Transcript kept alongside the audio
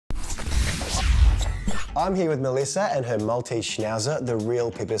I'm here with Mellissah and her Maltese Schnauzer, the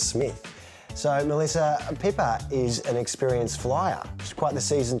real Pippa Smith. So, Mellissah, Pippa is an experienced flyer. She's quite the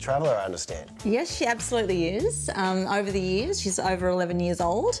seasoned traveller, I understand. Yes, she absolutely is. Over the years, she's over 11 years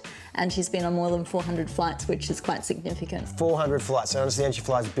old and she's been on more than 400 flights, which is quite significant. 400 flights. I understand she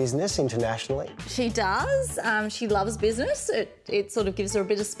flies business internationally. She does. She loves business. It sort of gives her a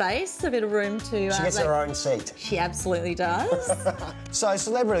bit of space, a bit of room to... She gets her own seat. She absolutely does. So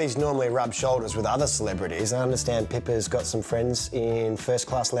celebrities normally rub shoulders with other celebrities. I understand Pippa's got some friends in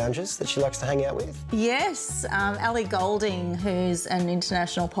first-class lounges that she likes to hang out with. Yes, Ellie Goulding, who's an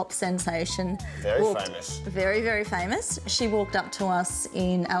international pop sensation. Very famous. Very, very famous. She walked up to us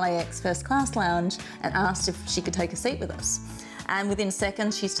in LAX First Class Lounge and asked if she could take a seat with us. And within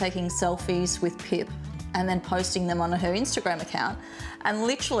seconds, she's taking selfies with Pip and then posting them on her Instagram account. And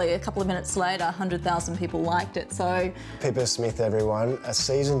literally a couple of minutes later, 100,000 people liked it, so... Pippa Smith, everyone, a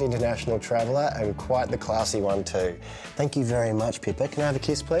seasoned international traveller and quite the classy one too. Thank you very much, Pippa. Can I have a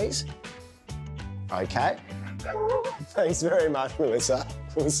kiss, please? Okay. Thanks very much, Mellissah.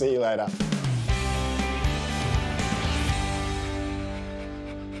 We'll see you later.